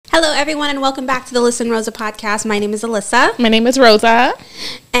Hello, everyone, and welcome back to the Listen Rosa podcast. My name is Alyssa. My name is Rosa.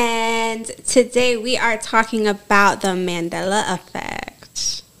 And today we are talking about the Mandela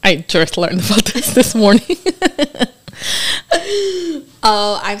effect. I just learned about this morning.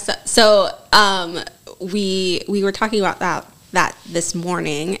 We were talking about that this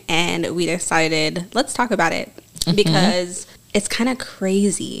morning, and we decided let's talk about it because it's kind of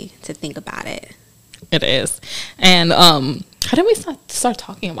crazy to think about it. It is. And how did we start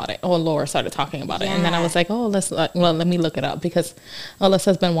talking about it? Oh, Laura started talking about it. And then I was like, let me look it up, because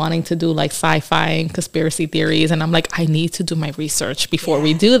Alyssa's been wanting to do like sci-fi and conspiracy theories. And I'm like, I need to do my research before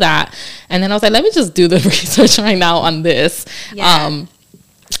we do that. And then I was like, let me just do the research right now on this. Yeah.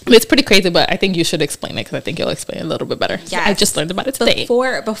 It's pretty crazy, but I think you should explain it because I think you'll explain it a little bit better. Yeah, so I just learned about it today.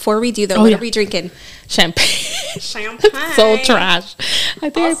 Before we do that, what are we drinking? Champagne. Champagne. So trash. I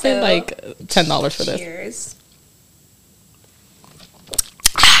think I paid like $10 for this. Cheers.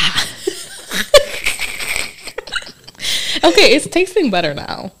 Okay, it's tasting better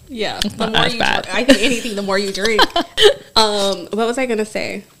now. Yeah, it's not as bad. I think anything, the more you drink. What was I gonna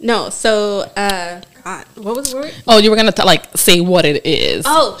say? No, so God, what was the word? Oh, you were gonna say what it is.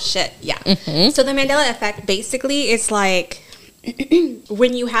 Oh shit, yeah. So the Mandela effect, basically, it's like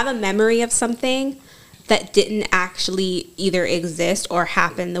when you have a memory of something that didn't actually either exist or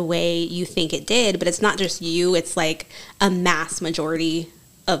happen the way you think it did, but it's not just you; it's like a mass majority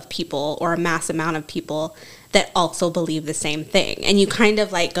of people or a mass amount of people that also believe the same thing. And you kind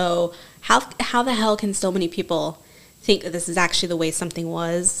of like go, how the hell can so many people think that this is actually the way something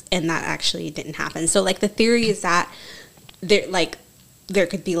was and that actually didn't happen? So like the theory is that there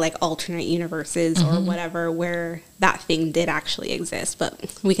could be like alternate universes or whatever where that thing did actually exist,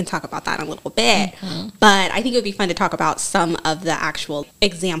 but we can talk about that in a little bit. But I think it would be fun to talk about some of the actual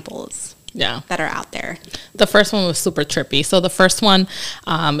examples that are out there. The first one was super trippy. So the first one,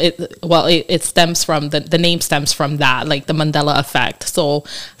 it stems from the name stems from that, like the Mandela effect. So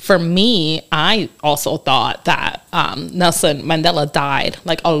for me, I also thought that Nelson Mandela died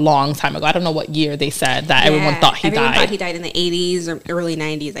like a long time ago. I don't know what year they said that everyone thought he died. Everyone thought he died in the 80s or early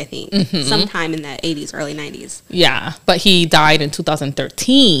 90s, I think. Sometime in the 80s, early 90s. Yeah, but he died in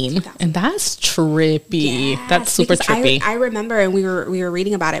 2013, and that's trippy. Yes, that's super trippy. I remember, and we were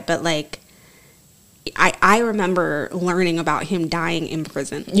reading about it, but like I remember learning about him dying in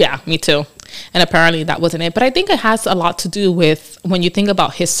prison. Yeah, me too. And apparently that wasn't it. But I think it has a lot to do with when you think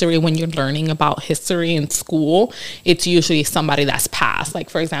about history, when you're learning about history in school, it's usually somebody that's passed. Like,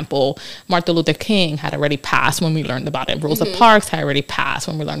 for example, Martin Luther King had already passed when we learned about it. Rosa Parks had already passed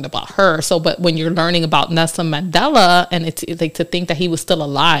when we learned about her. So, but when you're learning about Nelson Mandela, and it's like to think that he was still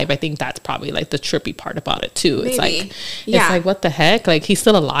alive, I think that's probably like the trippy part about it too. It's like, what the heck? Like, he's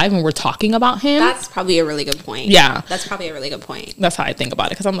still alive and we're talking about him? That's probably a really good point. Yeah. That's probably a really good point. That's how I think about it,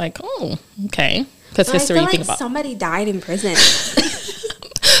 because I'm like, oh, okay. Because history, I feel like somebody died in prison.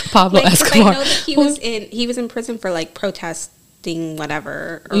 Pablo Escobar. I know that he was in prison for like protesting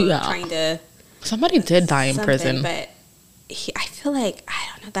whatever, or trying to. Somebody did die in prison, but I feel like, I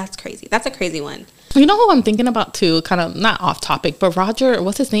don't know. That's crazy. That's a crazy one. You know who I'm thinking about too? Kind of not off topic, but Roger.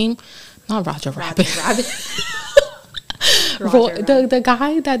 What's his name? Not Roger Rabbit. The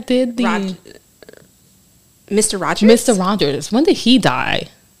guy that did the Mr. Rogers. Mr. Rogers. When did he die?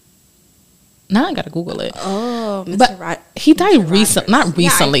 Now I gotta Google it. Oh, he died recently. Not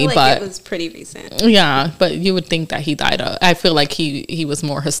recently, but it was pretty recent. Yeah, but you would think that he died. I feel like he was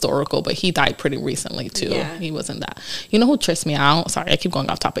more historical, but he died pretty recently too. Yeah. He wasn't that. You know who trips me out? Sorry, I keep going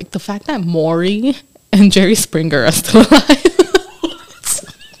off topic. The fact that Maury and Jerry Springer are still alive.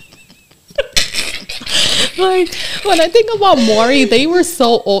 Like, when I think about Maury, they were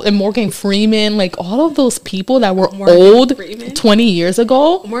so old, and Morgan Freeman, like all of those people that were old 20 years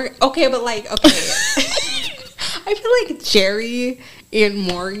ago. I feel like Jerry and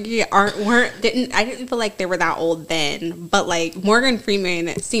Morgan I didn't feel like they were that old then, but like Morgan Freeman,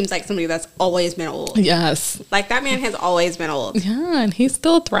 it seems like somebody that's always been old. Yes. Like that man has always been old. Yeah, and he's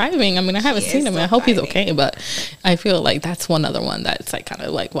still thriving. I mean, I haven't seen him. I hope he's okay, but I feel like that's one other one that's like kind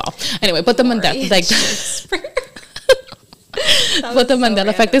of like, wow. Anyway, but the Mandela, but the Mandela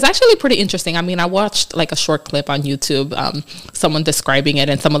effect is actually pretty interesting. I mean, I watched like a short clip on YouTube, someone describing it,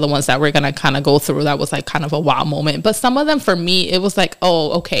 and some of the ones that we're gonna kind of go through, that was like kind of a wow moment. But some of them for me, it was like,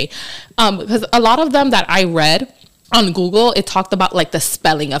 oh, okay, because a lot of them that I read on Google, it talked about like the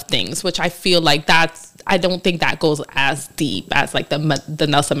spelling of things, which I feel like I don't think that goes as deep as like the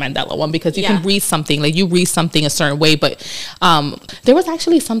Nelson Mandela one, because you can read something, like you read something a certain way, but there was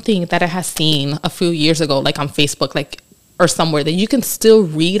actually something that I had seen a few years ago, like on Facebook, like or somewhere that you can still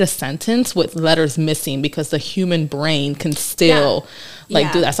read a sentence with letters missing because the human brain can still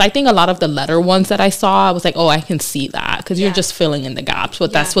do that. So I think a lot of the letter ones that I saw, I was like, oh, I can see that because you're just filling in the gaps.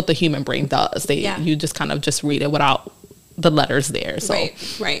 But that's what the human brain does. You just kind of just read it without the letters there. So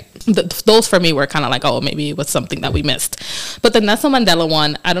right. Those for me were kind of like, oh, maybe it was something that we missed. But the Nelson Mandela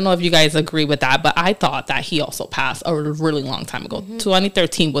one, I don't know if you guys agree with that, but I thought that he also passed a really long time ago.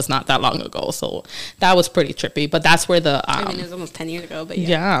 2013 was not that long ago, so that was pretty trippy. But that's where the I mean, it was almost 10 years ago, but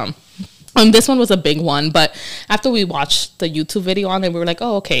yeah. And this one was a big one, but after we watched the YouTube video on it, we were like,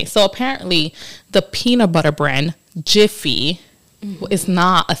 oh, okay. So apparently the peanut butter brand Jiffy is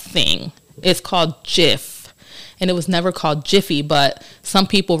not a thing. It's called Jif. And it was never called Jiffy, but some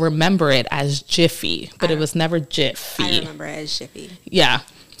people remember it as Jiffy, but it was never Jiffy. I remember it as Jiffy. Yeah.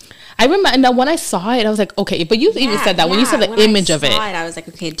 I remember, and when I saw it, I was like, okay, but you even said that. When you saw the image of it. I was like,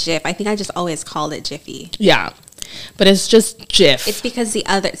 okay, Jif. I think I just always called it Jiffy. Yeah. But it's just Jif. It's because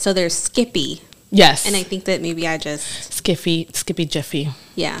so there's Skippy. Yes. And I think that maybe I just... Skippy Jiffy.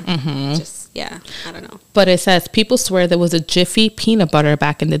 Yeah. I don't know. But it says, people swear there was a Jiffy peanut butter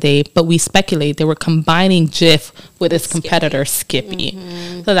back in the day, but we speculate they were combining Jif with its competitor, Skippy.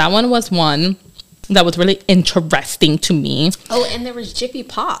 So that one was one that was really interesting to me. Oh, and there was Jiffy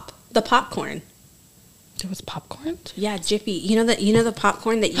Pop, the popcorn. There was popcorn? Yeah, Jiffy. You know the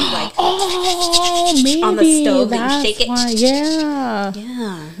popcorn that you like maybe on the stove and you shake it. Why, yeah.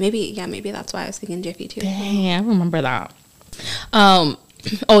 Yeah. Maybe that's why I was thinking Jiffy too. Dang, I remember that.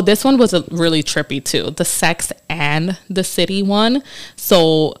 This one was really trippy too. The Sex and the City one.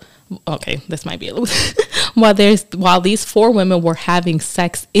 So, okay, this might be a little... While these 4 women were having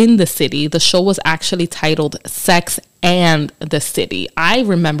sex in the city, the show was actually titled Sex and the City. I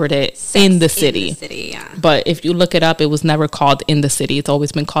remembered it in the city. In the city, yeah. But if you look it up, it was never called In the City. It's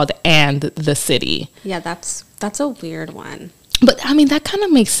always been called And the City. Yeah, that's a weird one. But I mean, that kind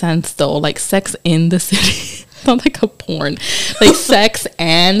of makes sense though. Like Sex in the City. Sounds like a porn. Like Sex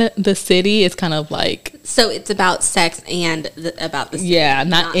and the City is kind of like... So it's about sex and about the city. Yeah,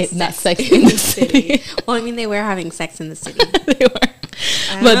 not sex in the city. Well, I mean, they were having sex in the city. They were.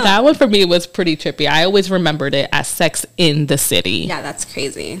 But that one for me was pretty trippy. I always remembered it as Sex in the City. Yeah, that's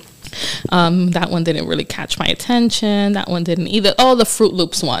crazy. That one didn't really catch my attention. That one didn't either. Oh, the Fruit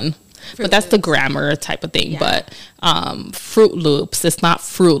Loops one. But that's the grammar type of thing. Yeah. But Fruit Loops, it's not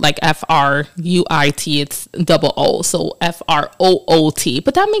fruit like Fruit, it's double O. So FROOT.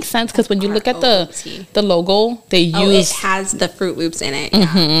 But that makes sense because when you look at the logo, they use... it has the Fruit Loops in it.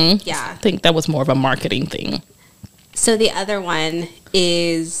 Mm-hmm. Yeah. I think that was more of a marketing thing. So the other one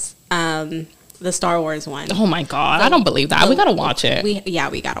is the Star Wars one. Oh my God. I don't believe that. We got to watch it. We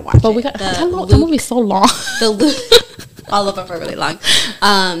got to watch it. But that movie's so long. All of them are really long.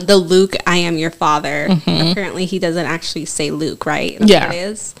 The Luke, I am your father. Apparently, he doesn't actually say Luke, right? That's what it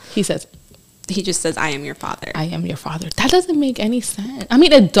is. He just says, I am your father. I am your father. That doesn't make any sense. I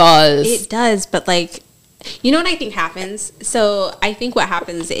mean, it does. It does, but like, you know what I think happens? So I think what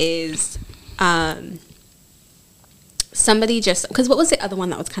happens is somebody just, because what was the other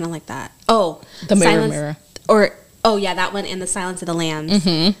one that was kind of like that? Oh, the Mirror. That one, and the Silence of the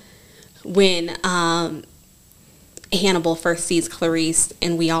Lambs. When Hannibal first sees Clarice,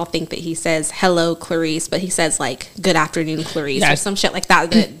 and we all think that he says hello Clarice, but he says like good afternoon Clarice, or some shit like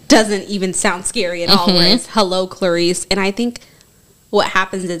that doesn't even sound scary at all, where it's hello Clarice. And I think what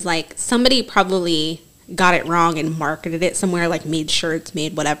happens is like somebody probably got it wrong and marketed it somewhere, like made shirts,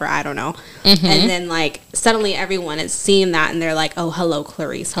 made whatever, I don't know. And then like suddenly everyone is seeing that and they're like, oh, hello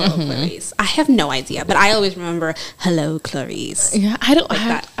Clarice, hello Clarice. I have no idea, but I always remember hello Clarice. Yeah, I don't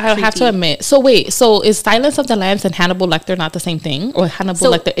like I have to admit. So wait, so is Silence of the Lambs and Hannibal Lecter not the same thing? Or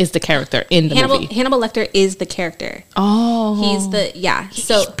Hannibal Lecter is the character in the movie? Hannibal Lecter is the character. Oh. He's the he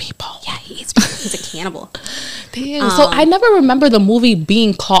eats people. Yeah, he's a cannibal. Damn. So I never remember the movie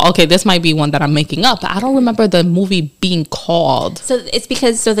being called. Okay, this might be one that I'm making up. But I don't remember the movie being called. So it's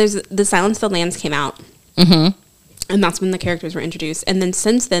because there's the Silence of the Lambs came out, and that's when the characters were introduced. And then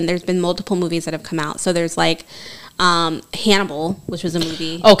since then, there's been multiple movies that have come out. So there's like Hannibal, which was a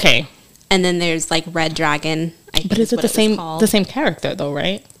movie. Okay. And then there's like Red Dragon. But is it the same character though,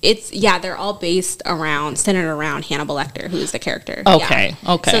 right? They're all centered around Hannibal Lecter, who is the character. Okay.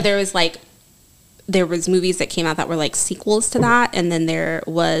 Yeah. Okay. So there was movies that came out that were like sequels to that, and then there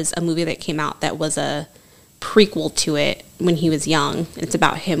was a movie that came out that was a prequel to it when he was young. It's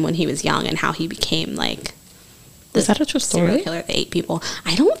about him when he was young and how he became like is that a true story? Serial killer that ate people.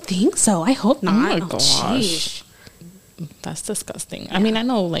 I don't think so. I hope not. Oh my gosh. That's disgusting. Yeah. I mean, I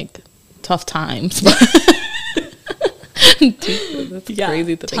know like tough times, but that's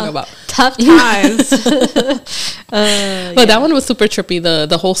crazy to think about. Tough times. But that one was super trippy.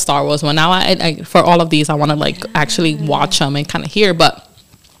 The whole Star Wars one. Now I for all of these, I want to like actually watch them and kind of hear. But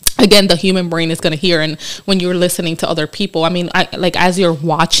again, the human brain is going to hear, and when you're listening to other people, I mean, like as you're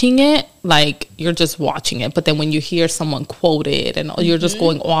watching it, like you're just watching it, but then when you hear someone quote it and you're just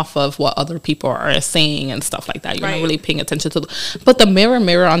going off of what other people are saying and stuff like that, you're not really paying attention to but the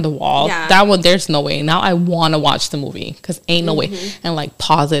mirror on the wall, that one, there's no way. Now I want to watch the movie because ain't no way, and like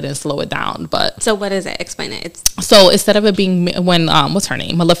pause it and slow it down. But so what is it? Explain it. So instead of it being when what's her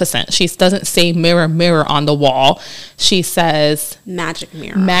name, Maleficent, she doesn't say mirror on the wall, she says magic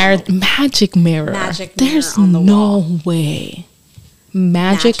mirror. Magic mirror. There's on the wall. No way.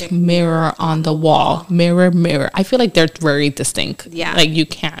 Magic mirror on the wall. Mirror. I feel like they're very distinct. Yeah. Like you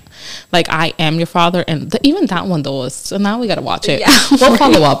can't. Like I am your father, and even that one though is. So now we gotta watch it. Yeah. We'll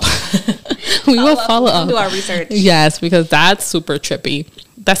follow up. We will follow up. Do our research. Yes, because that's super trippy.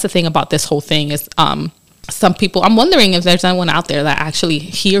 That's the thing about this whole thing is some people, I'm wondering if there's anyone out there that actually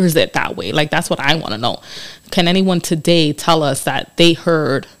hears it that way. Like that's what I want to know. Can anyone today tell us that they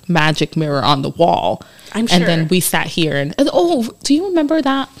heard magic mirror on the wall? I'm sure. And then we sat here and do you remember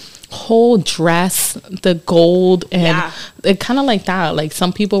that whole dress, the gold, and it kind of like that, like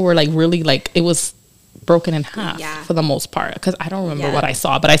some people were like really like it was broken in half for the most part, because I don't remember what I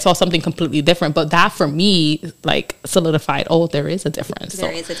saw, but I saw something completely different. But that for me like solidified, there is a difference.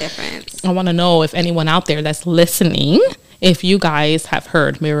 There is a difference. I want to know if anyone out there that's listening, if you guys have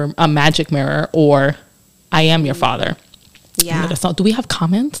heard a magic mirror or I am your father. Yeah. Let us know. Do we have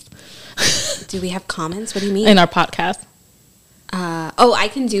comments? Do we have comments? What do you mean? In our podcast? I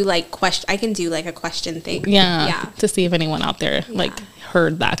can do like I can do like a question thing. Yeah. To see if anyone out there like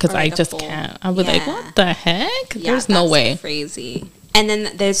heard that, because like I just can't. I was like, what the heck? There's no way. Crazy. And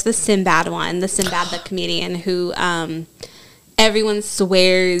then there's the Sinbad one. The Sinbad, the comedian who everyone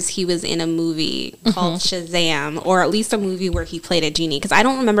swears he was in a movie called Shazam, or at least a movie where he played a genie. Because I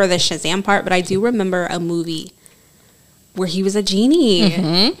don't remember the Shazam part, but I do remember a movie where he was a genie,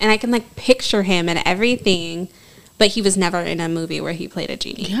 and I can like picture him and everything, but he was never in a movie where he played a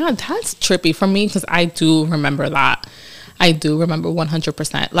genie. Yeah, that's trippy for me, because I do remember that. I do remember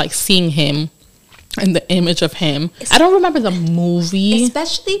 100% like seeing him and the image of him. I don't remember the movie,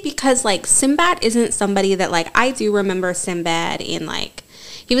 especially because like Sinbad isn't somebody that like I do remember Sinbad in like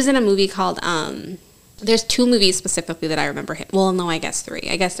he was in a movie called there's 2 movies specifically that I remember him. Well, no, I guess 3.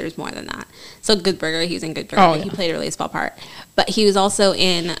 I guess there's more than that. So Good Burger, he was in Good Burger. He played a really small part. But he was also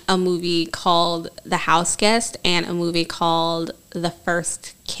in a movie called The House Guest and a movie called The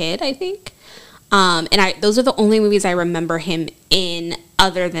First Kid, I think. Those are the only movies I remember him in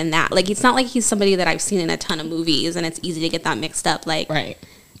other than that. Like, it's not like he's somebody that I've seen in a ton of movies, and it's easy to get that mixed up. Like,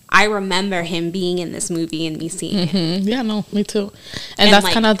 I remember him being in this movie and me seeing it. Yeah, no, me too. And that's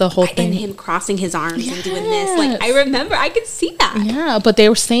like, kind of the whole thing. And him crossing his arms and doing this. Like, I remember, I could see that. Yeah, but they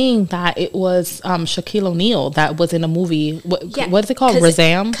were saying that it was Shaquille O'Neal that was in a movie. What is it called?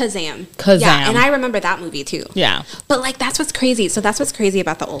 Kazam. Yeah, and I remember that movie too. Yeah. But, like, that's what's crazy. So that's what's crazy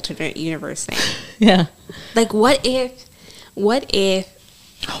about the alternate universe thing. Yeah. Like, what if,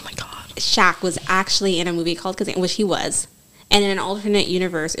 oh my God, Shaq was actually in a movie called Kazam, which he was. And in an alternate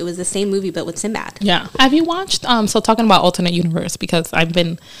universe, it was the same movie, but with Sinbad. Yeah. Have you watched, so talking about alternate universe, because I've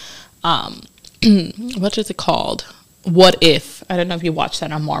been, what is it called? What If? I don't know if you watched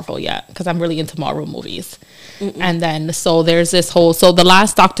that on Marvel yet, because I'm really into Marvel movies. And then, so there's this whole, so the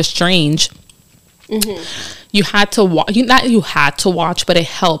last Doctor Strange, you had to watch, you had to watch, but it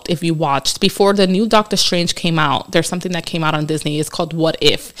helped if you watched. Before the new Doctor Strange came out, there's something that came out on Disney. It's called What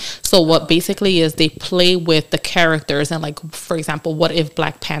If. So what basically is they play with the characters, and like, for example, what if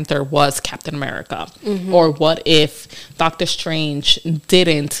Black Panther was Captain America? Or what if Doctor Strange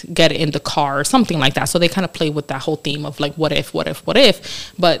didn't get in the car, or something like that. So they kind of play with that whole theme of like, what if,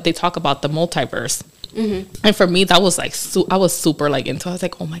 but they talk about the multiverse. And for me, that was like, I was super like into it. I was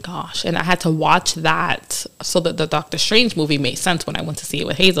like, oh my gosh. And I had to watch that so that the Doctor Strange movie made sense when I went to see it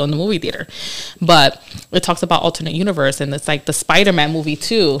with Hazel in the movie theater. But it talks about alternate universe, and it's like the Spider-Man movie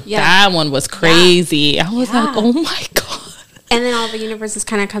too. Yeah. That one was crazy. I was like, oh my God. And then all the universes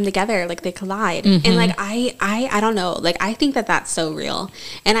kind of come together, like they collide. And like, I don't know, like, I think that that's so real.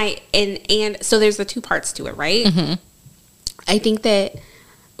 And so there's the 2 parts to it, right? I think that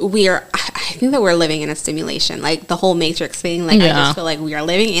think that we're living in a simulation, like the whole Matrix thing. Like, I just feel like we are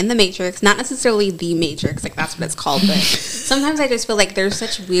living in the Matrix, not necessarily the Matrix, like that's what it's called, but sometimes I just feel like there's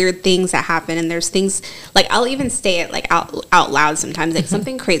such weird things that happen, and there's things, like I'll even say it like out loud sometimes, like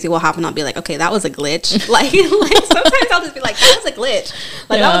something crazy will happen, I'll be like, okay, that was a glitch. like sometimes I'll just be like, that was a glitch.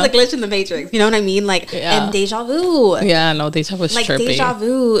 Like that was a glitch in the Matrix. You know what I mean? Like, and deja vu. Yeah, no, deja vu is like trippy. Deja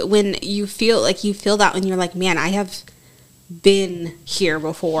vu, when you feel that when you're like, man, I have been here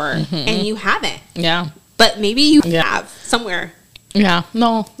before, and you haven't. Yeah, but maybe you have somewhere. Yeah,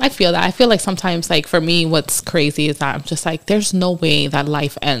 no, I feel that. I feel like sometimes, like for me, what's crazy is that I'm just like, there's no way that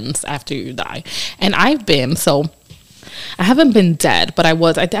life ends after you die. And I haven't been dead, but I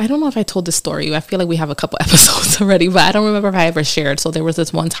don't know if I told this story. I feel like we have a couple episodes already, but I don't remember if I ever shared. So there was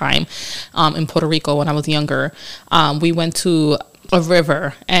this one time in Puerto Rico when I was younger. We went to a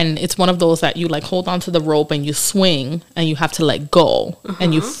river, and it's one of those that you like hold onto the rope and you swing and you have to let go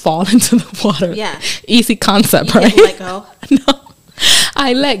and you fall into the water. Yeah, easy concept, right? Let go. No,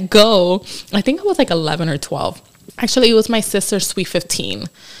 I let go. I think I was like 11 or 12. Actually, it was my sister's sweet 15,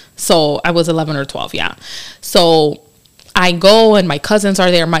 so I was 11 or 12. Yeah, so I go and my cousins are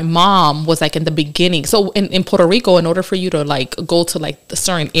there. My mom was like in the beginning. So in Puerto Rico, in order for you to like go to like the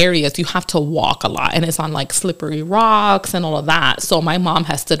certain areas, you have to walk a lot, and it's on like slippery rocks and all of that. So my mom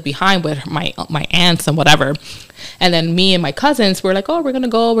has stood behind with my aunts and whatever. And then me and my cousins were like, oh, we're going to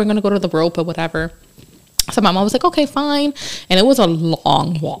go to the rope or whatever. So my mom was like, okay, fine. And it was a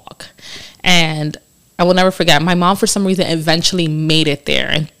long walk. And I will never forget, my mom for some reason eventually made it there.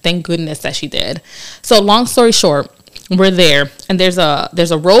 And thank goodness that she did. So long story short, we're there, and there's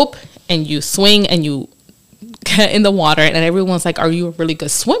a rope, and you swing and you get in the water, and everyone's like, are you a really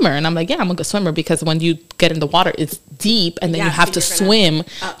good swimmer? And I'm like, yeah, I'm a good swimmer, because when you get in the water, it's deep, and then you have to swim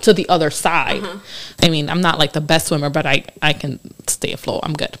to the other side. I mean, I'm not like the best swimmer, but I can stay afloat.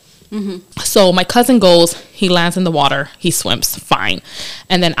 I'm good. So my cousin goes, he lands in the water, he swims fine,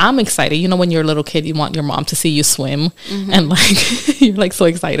 and then I'm excited. You know, when you're a little kid, you want your mom to see you swim, and like you're like so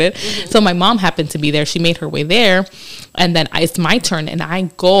excited. So my mom happened to be there. She made her way there, and then it's my turn, and I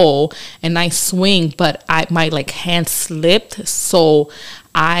go and I swing, but my like hand slipped, so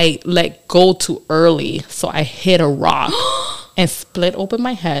I let go too early, so I hit a rock and split open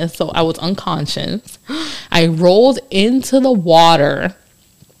my head, so I was unconscious. I rolled into the water,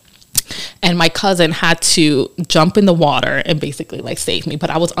 and my cousin had to jump in the water and basically like save me, but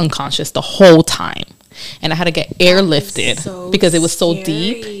I was unconscious the whole time, and I had to get airlifted because it was so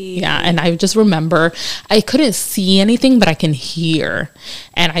deep. Yeah, and I just remember I couldn't see anything, but I can hear,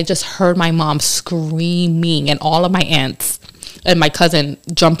 and I just heard my mom screaming, and all of my aunts and my cousin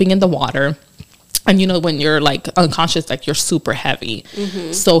jumping in the water. And you know, when you're like unconscious, like you're super heavy.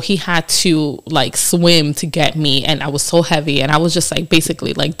 So he had to like swim to get me, and I was so heavy, and I was just like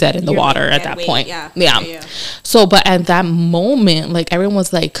basically like dead in the water at that point. Yeah. So, but at that moment, like everyone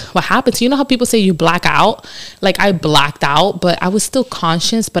was like, what happened? So you know how people say you black out? Like I blacked out, but I was still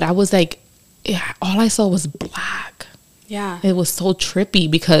conscious, but I was like, yeah, all I saw was black. Yeah. It was so trippy,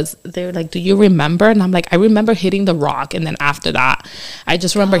 because they're like, do you remember? And I'm like, I remember hitting the rock. And then after that, I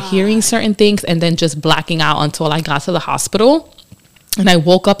just remember hearing certain things and then just blacking out until I got to the hospital. And I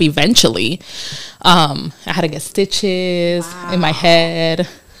woke up eventually. I had to get stitches in my head.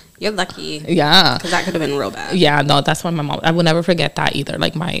 You're lucky. Yeah. Because that could have been real bad. Yeah, no, that's why my mom, I will never forget that either.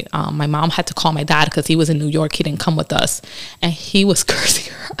 Like my mom had to call my dad because he was in New York. He didn't come with us. And he was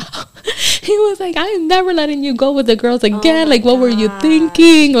cursing her out. He was like, I'm never letting you go with the girls again. Like, what were you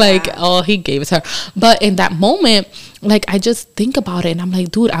thinking? Like, oh, he gave it to her. But in that moment, like, I just think about it and I'm like,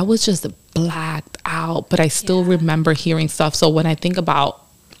 dude, I was just blacked out, but I still remember hearing stuff. So when I think about,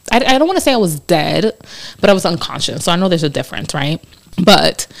 I don't want to say I was dead, but I was unconscious. So I know there's a difference, right?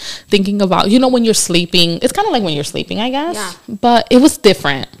 But thinking about, you know, when you're sleeping, it's kind of like when you're sleeping, I guess. Yeah. But it was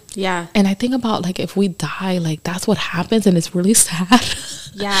different. Yeah. And I think about, like, if we die, like, that's what happens, and it's really sad.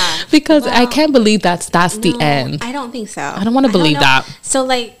 Yeah. Because I can't believe that's the end. I don't think so. I don't want to believe that. So,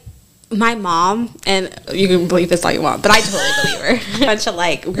 like, my mom, and you can believe this all you want, but I totally believe her. We're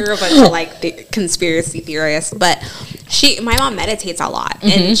a bunch of, like, conspiracy theorists, but my mom meditates a lot. Mm-hmm.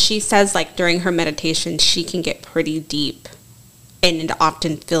 And she says, like, during her meditation, she can get pretty deep. And it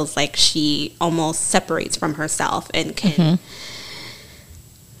often feels like she almost separates from herself and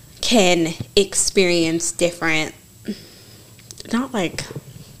can experience different, not like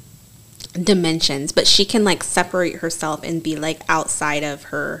dimensions, but she can like separate herself and be like outside of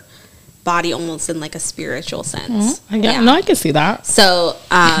her body, almost in like a spiritual sense. Mm-hmm. No, I can see that. So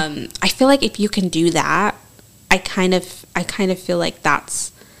I feel like if you can do that, I kind of feel like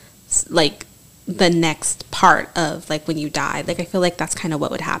that's like the next part of like when you die. Like I feel like that's kind of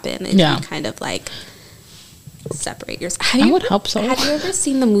what would happen. If you kind of like separate yourself. I would hope so. Have you ever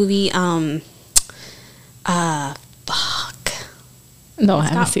seen the movie No, I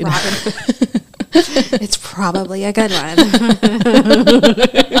haven't seen that. It's probably a good one.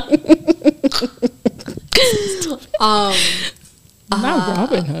 Not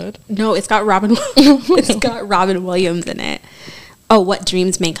Robin Hood. No, it's got Robin. It's got Robin Williams in it. Oh, What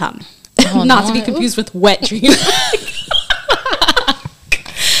Dreams May Come. Not to be confused with Wet Dreams.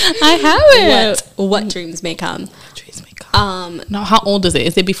 I haven't. What Dreams May Come. Dreams May Come. No, how old is it?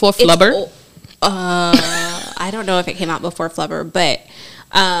 Is it before Flubber? I don't know if it came out before Flubber, but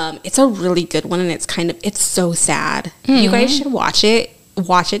it's a really good one, and it's so sad. You guys should watch it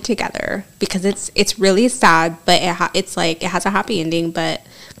together because it's really sad, but it has a happy ending, but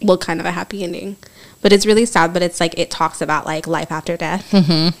kind of a happy ending, but it's really sad, but it's like it talks about like life after death.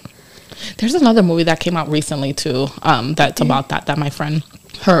 There's another movie that came out recently too, that's about that my friend,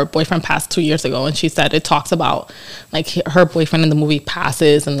 her boyfriend passed 2 years ago, and she said it talks about like her boyfriend in the movie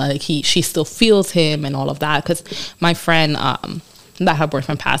passes, and like she still feels him and all of that, because my friend that her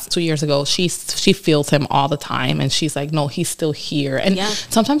boyfriend passed 2 years ago, she feels him all the time, and she's like, no, he's still here. And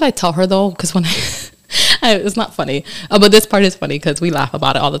sometimes I tell her though, because when it's not funny, but this part is funny because we laugh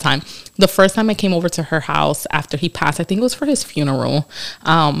about it all the time. The first time I came over to her house after he passed, I think it was for his funeral,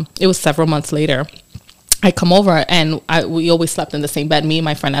 it was several months later. I come over, and we always slept in the same bed, me and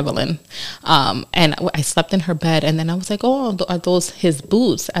my friend Evelyn. And I slept in her bed, and then I was like, oh, are those his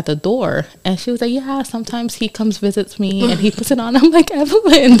boots at the door? And she was like, yeah, sometimes he comes visits me and he puts it on. I'm like,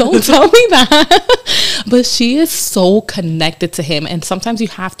 Evelyn, don't tell me that. But she is so connected to him. And sometimes you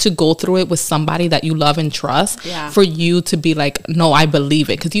have to go through it with somebody that you love and trust for you to be like, no, I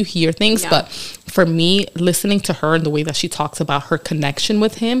believe it. Because you hear things, but for me, listening to her and the way that she talks about her connection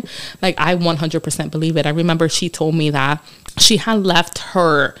with him, like I 100% believe it. I remember she told me that she had left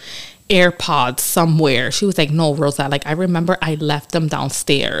her AirPods somewhere. She was like, no, Rosa, like I remember I left them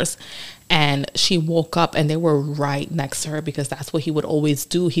downstairs. And she woke up and they were right next to her, because that's what he would always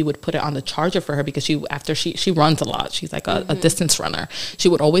do. He would put it on the charger for her, because she runs a lot. She's like a distance runner. She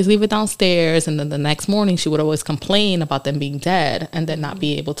would always leave it downstairs. And then the next morning she would always complain about them being dead and then not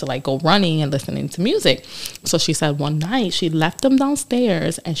be able to like go running and listening to music. So she said one night she left them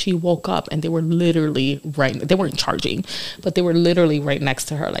downstairs and she woke up and they were literally they weren't charging, but they were literally right next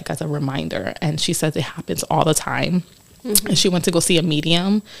to her, like as a reminder. And she says it happens all the time. And she went to go see a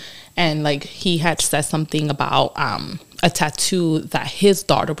medium, and like he had said something about a tattoo that his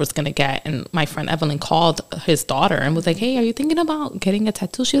daughter was gonna get, and my friend Evelyn called his daughter and was like, hey, are you thinking about getting a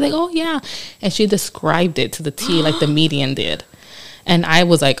tattoo? She was like, oh yeah. And she described it to the T like the medium did. And I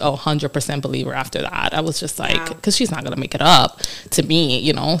was like, 100% believer after that. I was just like, because she's not going to make it up to me,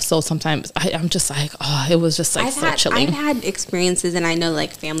 you know? So sometimes I'm just like, it was just like so chilling. I've had experiences, and I know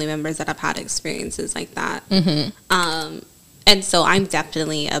like family members that have had experiences like that. And so I'm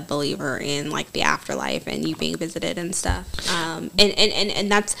definitely a believer in like the afterlife and you being visited and stuff.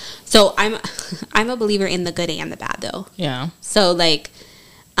 And that's, so I'm a believer in the good and the bad though. Yeah. So like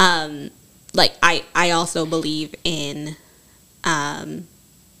I also believe in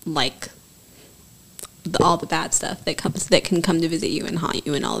like all the bad stuff that can come to visit you and haunt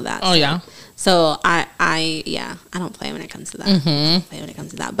you and all of that. Oh, yeah. So I don't play when it comes to that. I don't play when it comes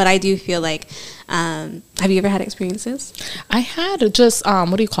to that. But I do feel like, have you ever had experiences? I had just,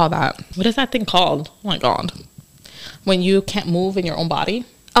 what do you call that? What is that thing called? Oh my God. When you can't move in your own body.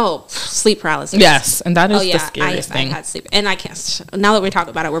 Oh, sleep paralysis. Yes, and that is the scariest thing. I had sleep, and I can't. Now that we talk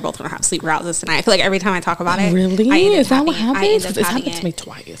about it, we're both gonna have sleep paralysis tonight. I feel like every time I talk about it, really, is that what happens? It's happened to me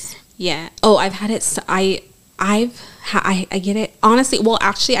twice. Yeah. Oh, I've had it. I get it. Honestly, well,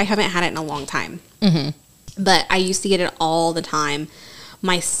 actually, I haven't had it in a long time. But I used to get it all the time.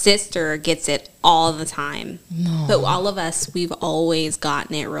 My sister gets it all the time. No. But all of us, we've always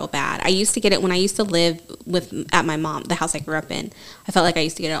gotten it real bad. I used to get it when I used to live at my mom, the house I grew up in. I felt like I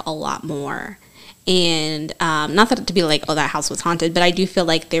used to get it a lot more. And not that to be like, oh, that house was haunted, but I do feel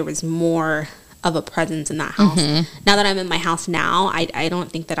like there was more of a presence in that house. Now that I'm in my house now, I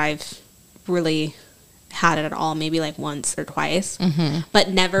don't think that I've really had it at all, maybe like once or twice, but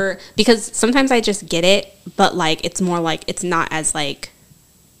never, because sometimes I just get it, but like it's more like it's not as like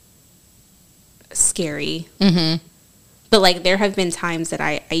scary. But like there have been times that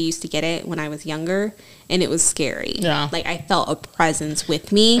I used to get it when I was younger and it was scary. Yeah. Like I felt a presence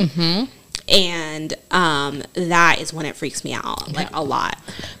with me. And that is when it freaks me out, like a lot.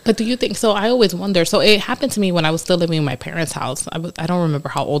 But do you think, so I always wonder, so it happened to me when I was still living in my parents' house. I don't remember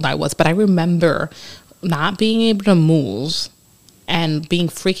how old I was, but I remember not being able to move and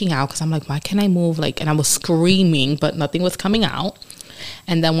freaking out because I'm like, why can't I move? Like, and I was screaming, but nothing was coming out.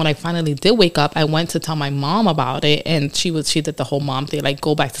 And then when I finally did wake up, I went to tell my mom about it, and she did the whole mom thing, like,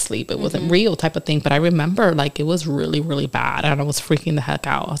 go back to sleep. It wasn't real type of thing. But I remember, like, it was really, really bad, and I was freaking the heck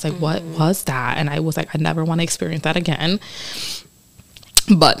out. I was like, what was that? And I was like, I never want to experience that again.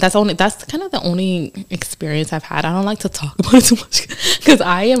 But that's kind of the only experience I've had. I don't like to talk about it too much because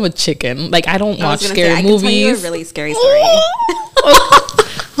I am a chicken. Like, I don't watch scary movies. I can tell you a really scary story.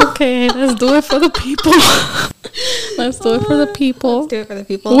 Okay, let's do it for the people. Let's do it for the people. Let's do it for the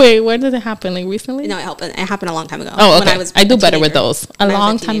people. Wait, when did it happen? Like, recently? No, it happened a long time ago. Oh, okay. When I do better with those. A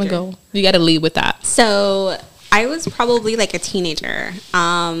long time ago. You got to lead with that. So I was probably like a teenager,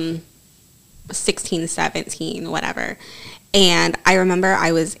 16, 17, whatever. And I remember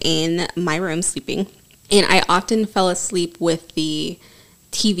I was in my room sleeping, and I often fell asleep with the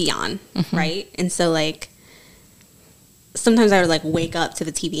TV on, right? And so, like, sometimes I would, like, wake up to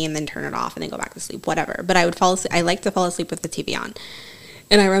the TV and then turn it off and then go back to sleep, whatever. But I would fall asleep. I like to fall asleep with the TV on.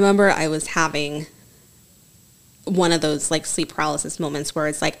 And I remember I was having one of those, like, sleep paralysis moments where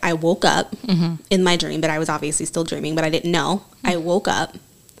it's like I woke up in my dream, but I was obviously still dreaming, but I didn't know. I woke up,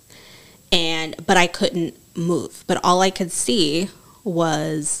 but I couldn't move. But all I could see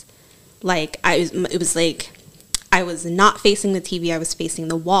was, like, it was like I was not facing the TV, I was facing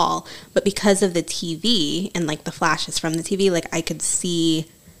the wall, but because of the TV and, like, the flashes from the TV, like, I could see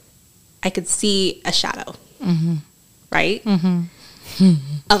a shadow, right?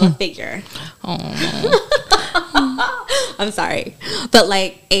 Of a figure. I'm sorry. But,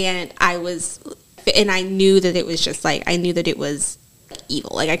 like, and I knew that it was just, like, I knew that it was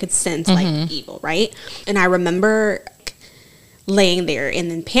evil. Like, I could sense, like, evil, right? And I remember laying there and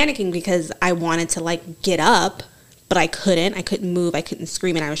then panicking because I wanted to, like, get up, but I couldn't move, I couldn't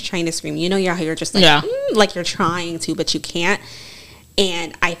scream, and I was trying to scream. You know how you're just like, like you're trying to, but you can't.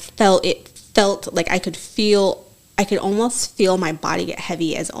 And it felt like I could almost feel my body get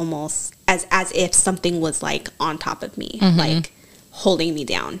heavy, as if something was, like, on top of me, like holding me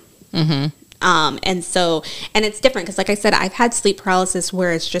down. And it's different because, like I said, I've had sleep paralysis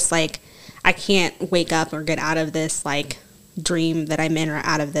where it's just like I can't wake up or get out of this, like, dream that I'm in, or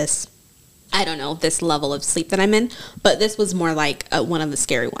out of this, I don't know, this level of sleep that I'm in. But this was more like one of the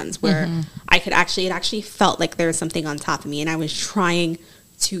scary ones where it actually felt like there was something on top of me, and I was trying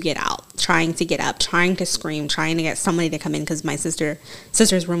to get out, trying to get up, trying to scream, trying to get somebody to come in because my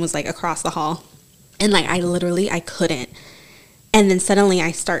sister's room was, like, across the hall. And, like, I couldn't. And then suddenly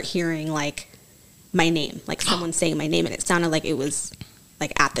I start hearing, like, my name, like someone saying my name, and it sounded like it was,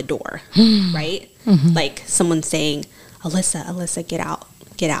 like, at the door, right? Like someone saying, Alyssa, get out,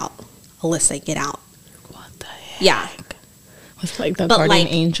 Alyssa, get out. What the heck? Yeah. Was, like, the guardian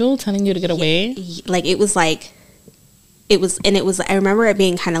angel telling you to get away? Like, it was, I remember it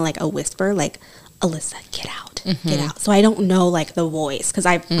being kind of like a whisper, like, Alyssa, get out, get out. So I don't know, like, the voice, because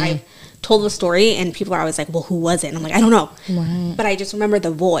I've told the story, and people are always like, well, who was it? And I'm like, I don't know. Right. But I just remember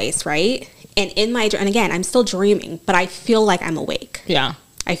the voice, right? And in my dream, and again, I'm still dreaming, but I feel like I'm awake. Yeah.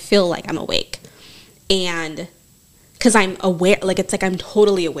 I feel like I'm awake. And because I'm aware, like, it's like I'm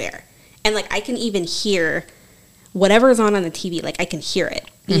totally aware. And, like, I can even hear whatever's on the TV, like, I can hear it.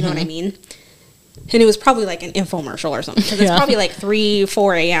 You know what I mean? And it was probably, like, an infomercial or something. Because it's probably, like, 3,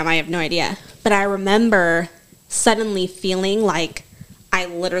 4 a.m. I have no idea. But I remember suddenly feeling like I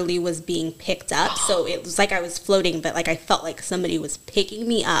literally was being picked up. So it was like I was floating, but, like, I felt like somebody was picking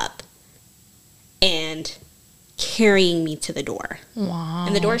me up and carrying me to the door. Wow.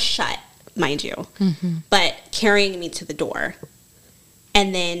 And the door's shut, mind you. But carrying me to the door.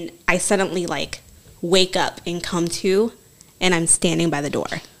 And then I suddenly, like, wake up and come to, and I'm standing by the door.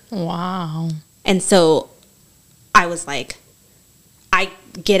 Wow. And so I was like, I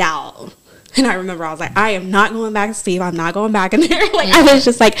get out. And I remember I was like, I am not going back to sleep. I'm not going back in there. Like, I was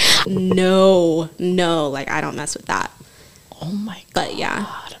just like, no, like, I don't mess with that. Oh my God. But yeah.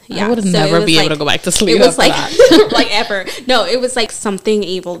 I would never be able to go back to sleep. It was like, like, ever. No, it was like something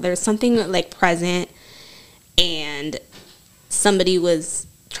evil. There's something, like, present, and somebody was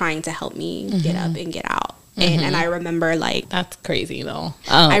trying to help me get up and get out. And I remember, like, that's crazy though.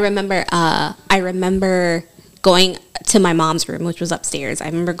 I remember going to my mom's room, which was upstairs. I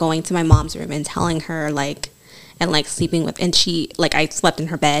remember going to my mom's room and telling her, like, and, like, sleeping with, and she, like, I slept in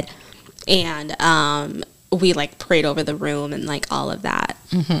her bed, and we, like, prayed over the room and, like, all of that.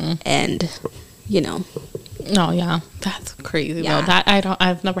 And, you know. Oh yeah, that's crazy though. That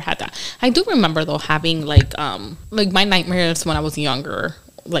I've never had that. I do remember though having, like my nightmares when I was younger,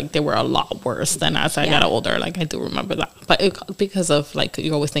 like, they were a lot worse than as I got older. Like, I do remember that, but because of, like,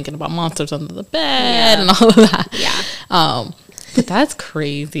 you're always thinking about monsters under the bed and all of that. But that's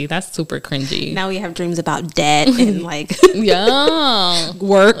crazy. That's super cringy. Now we have dreams about debt and like Yeah.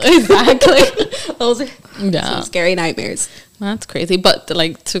 work. Exactly. Those are some scary nightmares. That's crazy. But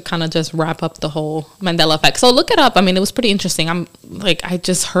like to kind of just wrap up the whole Mandela effect. So look it up. I mean, it was pretty interesting. I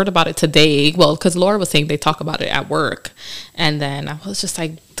just heard about it today. Well, because Laura was saying they talk about it at work. And then I was just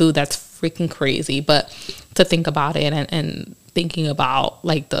like, dude, that's freaking crazy. But to think about it and thinking about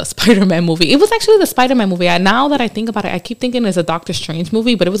like the Spider-Man movie. It was actually the Spider-Man movie. Now that I think about it, I keep thinking it's a Doctor Strange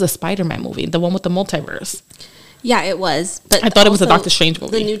movie, but it was a Spider-Man movie, the one with the multiverse. Yeah, it was. But I thought it was a Doctor Strange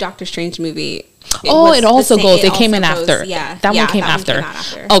movie. The new Doctor Strange movie. It came in after. Yeah. That one came out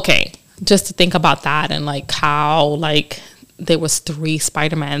after. Okay. Just to think about that and like how like there was 3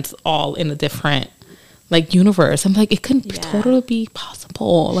 Spider-Mans all in a different like universe. I'm like, it could totally be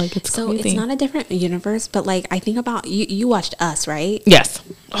possible. Like it's so crazy. It's not a different universe, but like I think about you watched Us, right? Yes.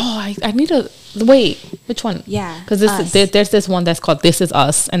 Oh, I need to wait. Which one? Yeah, because there's this one that's called This Is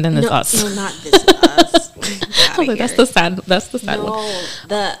Us, and then there's Us. No, not This Is Us. Like, that's the sad one.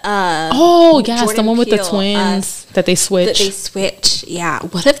 Jordan the one with the Peele, twins that they switch. Yeah.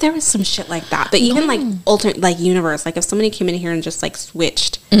 What if there was some shit like that? But even like alternate like universe, like if somebody came in here and just like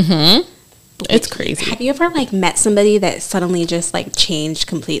switched. It's crazy. Have you ever like met somebody that suddenly just like changed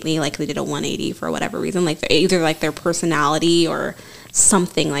completely, like they did a 180 for whatever reason, like either like their personality or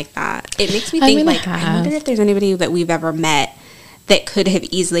something like that? It makes me think I wonder if there's anybody that we've ever met that could have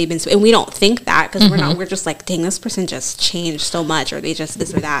easily been, and we don't think that because we're just like, dang, this person just changed so much, or they just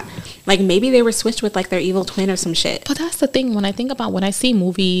this or that. Like maybe they were switched with like their evil twin or some shit. But that's the thing, when I see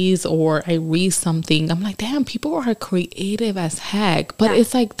movies or I read something, I'm like, damn, people are creative as heck. But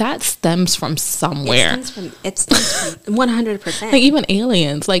it's like that stems from somewhere. It stems from 100%. Like even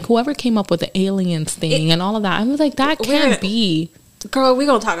aliens, like whoever came up with the aliens thing and all of that, I was like, that can't be. Girl, we're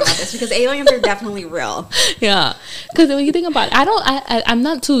gonna talk about this because aliens are definitely real. Yeah, because when you think about it, I'm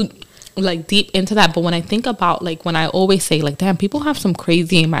not too like deep into that, but when I think about like when I always say like, damn, people have some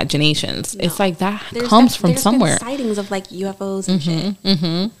crazy imaginations. It's like that comes from somewhere. There's sightings of like UFOs and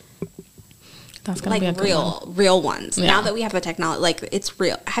shit. That's gonna like be a real ones. Yeah. Now that we have the technology, like it's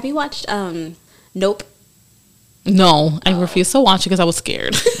real. Have you watched Nope? No, I refuse to watch it because I was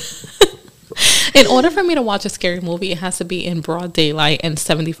scared. In order for me to watch a scary movie, it has to be in broad daylight and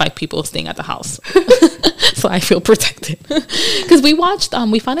 75 people staying at the house. So I feel protected. Because we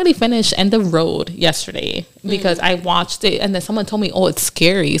finally finished End of Road yesterday because I watched it and then someone told me, oh, it's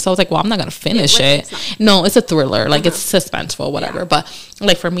scary. So I was like, well, I'm not going to finish it. No, it's a thriller. Like it's suspenseful, whatever. Yeah. But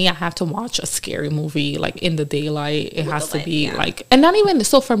like for me, I have to watch a scary movie like in the daylight. It has to be like, and not even,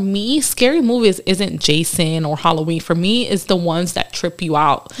 so for me, scary movies isn't Jason or Halloween. For me, it's the ones that trip you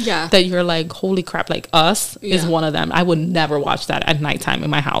out. Yeah. That you're like, holy crap, like Us is one of them. I would never watch that at nighttime in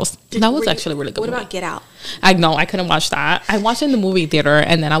my house. That was actually a really good movie. What about Get Out? I couldn't watch that. I watched it in the movie theater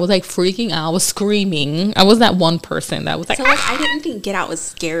and then I was like freaking out. I was screaming. I was that one person that was like, so like I didn't think Get Out was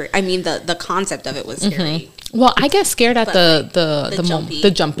scary. I mean the concept of it was scary. Well, I get scared at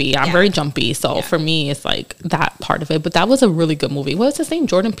the jumpy. I'm very jumpy. So for me it's like that part of it. But that was a really good movie. What's his name?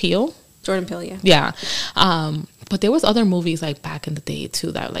 Jordan Peele, yeah. But there was other movies like back in the day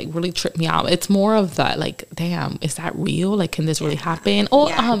too that like really tripped me out. It's more of that like, damn, is that real? Like, can this really happen?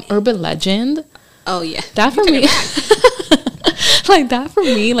 Urban Legend. Oh yeah, that for me. Like that for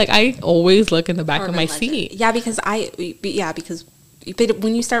me, like I always look in the back of my seat. Yeah, because when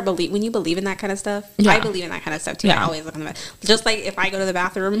you believe in that kind of stuff, I believe in that kind of stuff too. I always look in the back. Just like if I go to the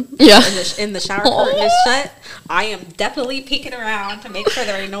bathroom, in the shower curtain is shut, I am definitely peeking around to make sure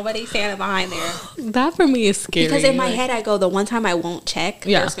there ain't nobody standing behind there. That for me is scary. Because in my head, I go, the one time I won't check,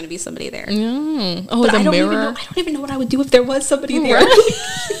 there's going to be somebody there. Oh, but the mirror. I don't even know what I would do if there was somebody there.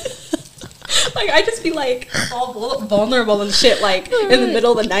 Like, I'd just be, like, all vulnerable and shit, like, in the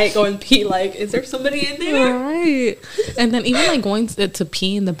middle of the night going pee, like, is there somebody in there? Right. And then even, like, going to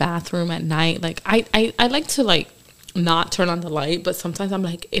pee in the bathroom at night, like, I like to, like, not turn on the light, but sometimes I'm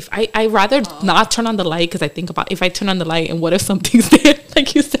like, if I rather not turn on the light because I think about if I turn on the light and what if something's there,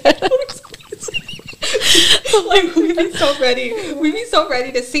 like you said. Like we'd be so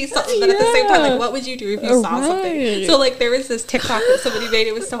ready to see something, but at the same time, like, what would you do if you saw something? So like there was this TikTok that somebody made.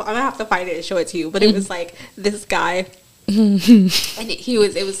 It was so, I'm gonna have to find it and show it to you, but it was like this guy and he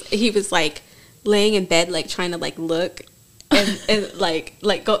was like laying in bed, like trying to like look and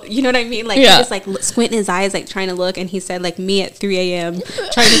like go, you know what I mean, like he just like squinting his eyes, like trying to look, and he said like, me at 3 a.m.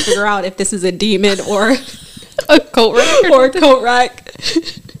 trying to figure out if this is a demon or a coat rack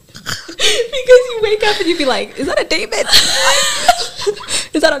because you wake up and you be like, is that a demon?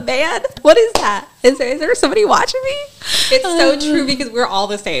 Is that a man? What is that? Is there somebody watching me? It's so true because we're all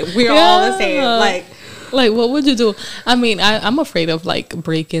the same. We're all the same. Like, Like, what would you do? I mean, I'm afraid of like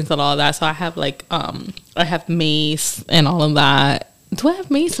break-ins and all that. So I have like I have mace and all of that. Do I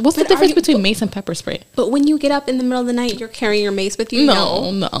have mace? What's the difference between mace and pepper spray? But when you get up in the middle of the night, you're carrying your mace with you?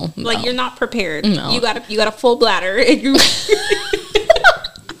 No. Like, you're not prepared. No. You got a full bladder and you...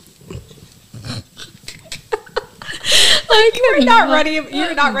 Like, you're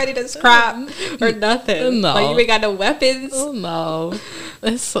not ready to scrap or nothing. No. Like, you ain't got no weapons. Oh, no.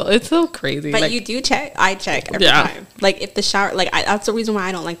 It's so crazy. But like, you do check. I check every time. Like, if the shower... Like, that's the reason why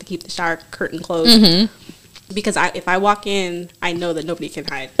I don't like to keep the shower curtain closed. Mm-hmm. Because if I walk in, I know that nobody can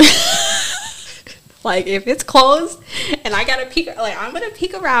hide. Like, if it's closed and I gotta peek, like, I'm gonna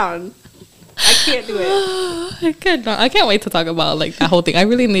peek around. I can't do it. I can't wait to talk about like that whole thing. I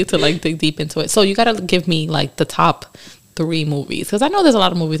really need to like dig deep into it. So you gotta give me like the top 3 movies, because I know there's a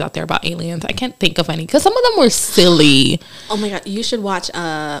lot of movies out there about aliens. I can't think of any because some of them were silly. Oh my god, you should watch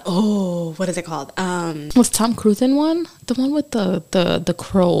what is it called? Was Tom Cruise in one? The one with the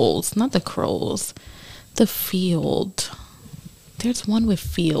crows, not the crows. The field. There's one with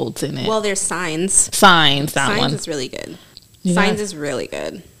fields in it. Well, there's Signs. Signs one. Is really good. Yeah. Signs is really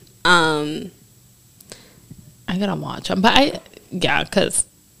good. I gotta watch them, but because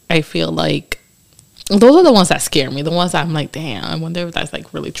I feel like those are the ones that scare me. The ones that I'm like, damn, I wonder if that's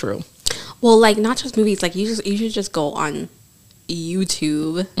like really true. Well, like not just movies. Like you should just go on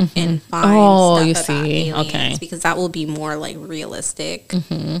YouTube and find stuff about aliens, because that will be more like realistic.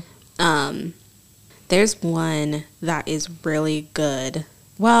 Mm-hmm. There's one that is really good.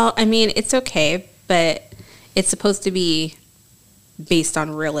 Well, I mean, it's okay, but it's supposed to be based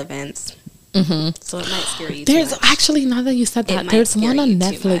on real events. Mm-hmm. So it might scare you. There's actually, now that you said that, there's one on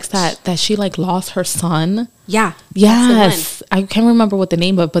Netflix that she like lost her son. Yeah. Yes. I can't remember what the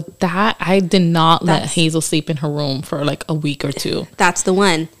name of, but that I did not let Hazel sleep in her room for like a week or 2. That's the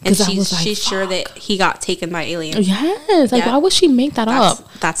one. And she's like, sure that he got taken by aliens. Yes. Like, why would she make that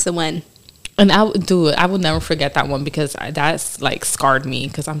up? That's the one. And I would do it. I would never forget that one, because that's like scarred me,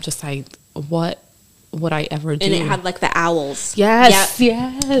 because I'm just like, what would I ever do? And it had like the owls. Yes.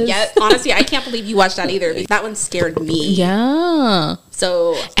 Yeah. Honestly, I can't believe you watched that either. That one scared me. Yeah.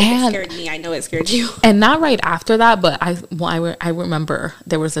 So if it scared me, I know it scared you. And not right after that, but I remember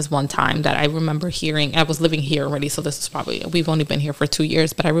there was this one time that I remember hearing. I was living here already, so this is probably, we've only been here for 2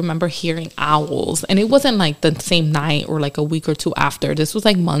 years, but I remember hearing owls, and it wasn't like the same night or like a week or 2 after. This was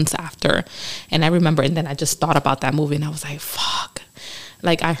like months after, and I remember, and then I just thought about that movie, and I was like, fuck.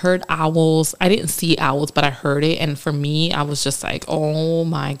 Like, I heard owls. I didn't see owls, but I heard it. And for me, I was just like, oh,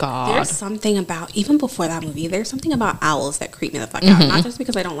 my God. There's something about, even before that movie, there's something about owls that creep me the fuck out. Not just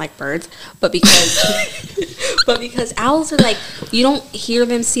because I don't like birds, but because owls are like, you don't hear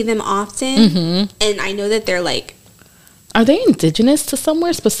them, see them often. Mm-hmm. And I know that they're like... Are they indigenous to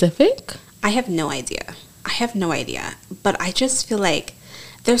somewhere specific? I have no idea. But I just feel like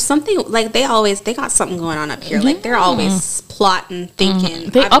there's something, like, they got something going on up here. Yeah. Like, they're always plotting, thinking.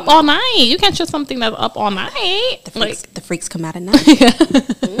 They up all night. You can't show something that's up all night. The freaks come out at night.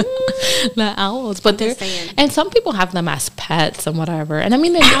 The owls. But they're, and some people have them as pets and whatever. And I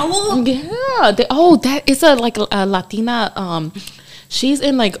mean, owl? Yeah. That is a Latina, she's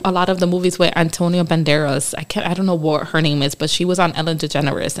in like a lot of the movies with Antonio Banderas. I don't know what her name is, but she was on Ellen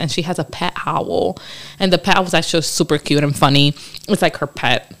DeGeneres, and she has a pet owl, and the pet owl was actually super cute and funny. It's like her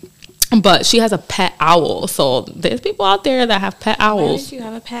pet, but she has a pet owl. So there's people out there that have pet owls. Why did you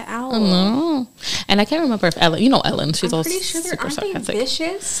have a pet owl? No, and I can't remember if Ellen. You know Ellen. She's also super sarcastic. They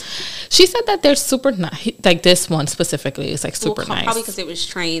vicious? She said that they're super nice. Like this one specifically is like super nice. Probably because it was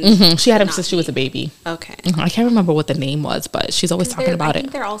trained. Mm-hmm. She had him since she was a baby. Okay. Mm-hmm. I can't remember what the name was, but she's always talking about it. I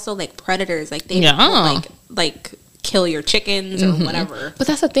think they're also like predators. Like they will, like kill your chickens or whatever. But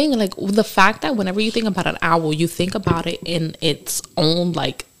that's the thing. Like the fact that whenever you think about an owl, you think about it in its own,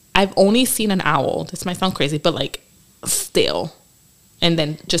 like, I've only seen an owl. This might sound crazy, but like still, and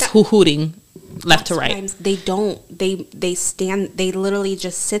then just hooting left to right. They don't. They stand. They literally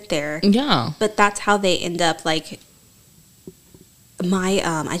just sit there. Yeah. But that's how they end up. Like my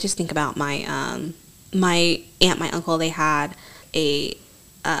I just think about my my aunt, my uncle. They had a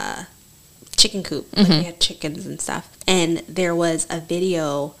chicken coop. Like they had chickens and stuff. And there was a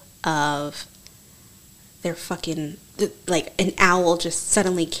video of their fucking, like, an owl just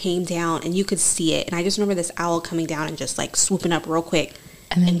suddenly came down, and you could see it. And I just remember this owl coming down and just like swooping up real quick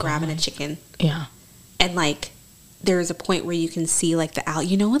and grabbing a chicken. Yeah. And like there's a point where you can see like the owl.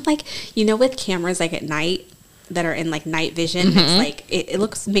 You know what? Like, you know, with cameras like at night that are in like night vision, it's like it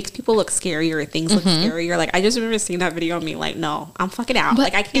makes people look scarier. Things look scarier. Like I just remember seeing that video and being like, no, I'm fucking out.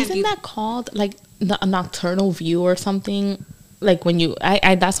 But like I can't. Isn't that called like a nocturnal view or something? like when you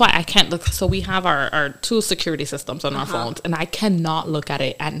I that's why I can't look. So we have our 2 security systems on our phones, and I cannot look at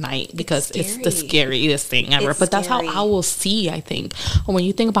it at night because it's the scariest thing ever. But that's how owls see, I think. Or when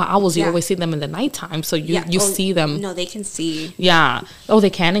you think about owls, you always see them in the nighttime, so you see them. No, they can see. Yeah. Oh, they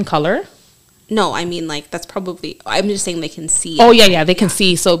can in color? No, I mean, like, that's probably, I'm just saying they can see. Oh, yeah, they can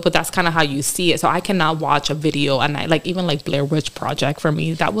see. So, but that's kind of how you see it. So I cannot watch a video at night. Like, even like Blair Witch Project for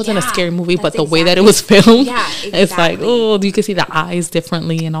me, that wasn't a scary movie, but the way that it was filmed, it's like, oh, you can see the eyes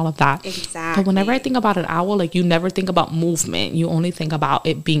differently and all of that. Exactly. But whenever I think about an owl, like, you never think about movement. You only think about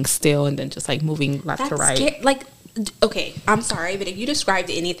it being still and then just like moving left to right. Like, okay, I'm sorry, but if you described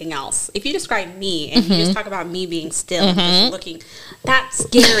anything else, if you describe me and you just talk about me being still and just looking, that's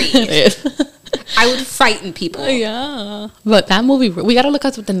scary. I would frighten people. Yeah. But that movie, we got to look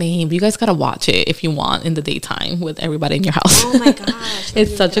up the name. You guys got to watch it if you want in the daytime with everybody in your house. Oh my gosh.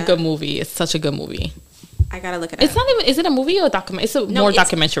 It's such a good movie. It's such a good movie. I got to look it up. It's not even, is it a movie or a documentary? It's more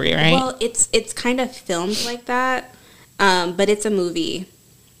documentary, right? Well, it's kind of filmed like that, but it's a movie.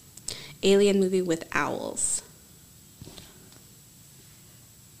 Alien movie with owls.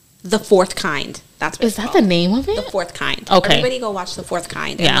 The Fourth Kind. That's what is that the name of it? The Fourth Kind. Okay. Everybody go watch The Fourth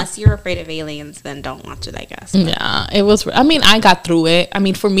Kind. Yeah. Unless you're afraid of aliens, then don't watch it, I guess. But. Yeah, it was. I mean, I got through it. I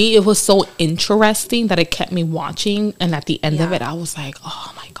mean, for me, it was so interesting that it kept me watching. And at the end of it, I was like,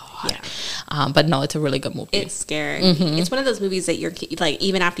 oh my God. Yeah. But no, it's a really good movie. It's scary. It's one of those movies that you're like,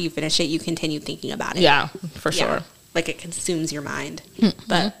 even after you finish it, you continue thinking about it. Yeah, for sure. Like it consumes your mind.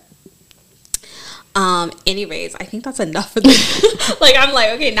 But anyways, I think that's enough for this. Like, I'm like,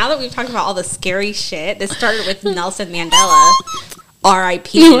 okay, now that we've talked about all the scary shit, this started with Nelson Mandela,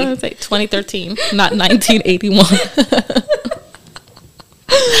 R.I.P. You want to say 2013, not 1981.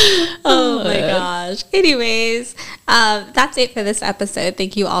 Oh my gosh. Anyways, that's it for this episode.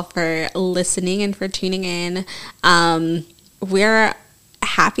 Thank you all for listening and for tuning in. We're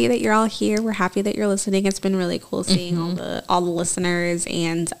happy that you're all here. We're happy that you're listening. It's been really cool seeing all the listeners,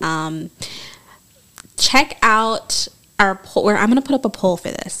 and check out our poll. I'm going to put up a poll for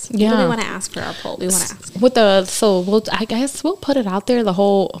this. Yeah. What do we want to ask for our poll? We want to ask. I guess we'll put it out there,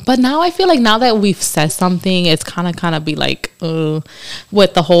 but now I feel like now that we've said something, it's kind of be like,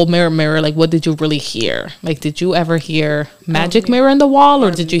 with the whole mirror, like, what did you really hear? Like, did you ever hear magic mirror in the wall,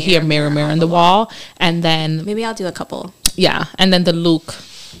 or did you hear mirror in the wall? And then maybe I'll do a couple. Yeah. And then the Luke.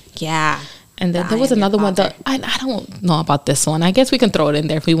 Yeah. And then there was another one that I don't know about this one. I guess we can throw it in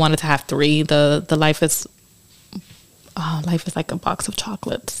there if we wanted to have 3. The life is like a box of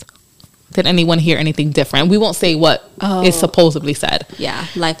chocolates. Did anyone hear anything different? We won't say what is supposedly said. Yeah,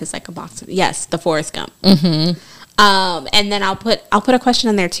 life is like a box of the Forrest Gump. And then I'll put a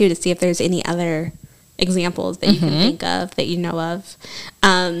question in there too to see if there's any other examples that you can think of that you know of.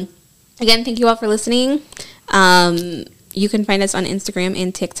 Again, thank you all for listening. You can find us on Instagram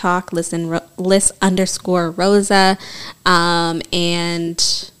and TikTok, Liz_Rosa.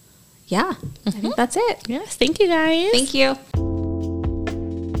 And yeah, I think that's it. Yes, thank you guys. Thank you.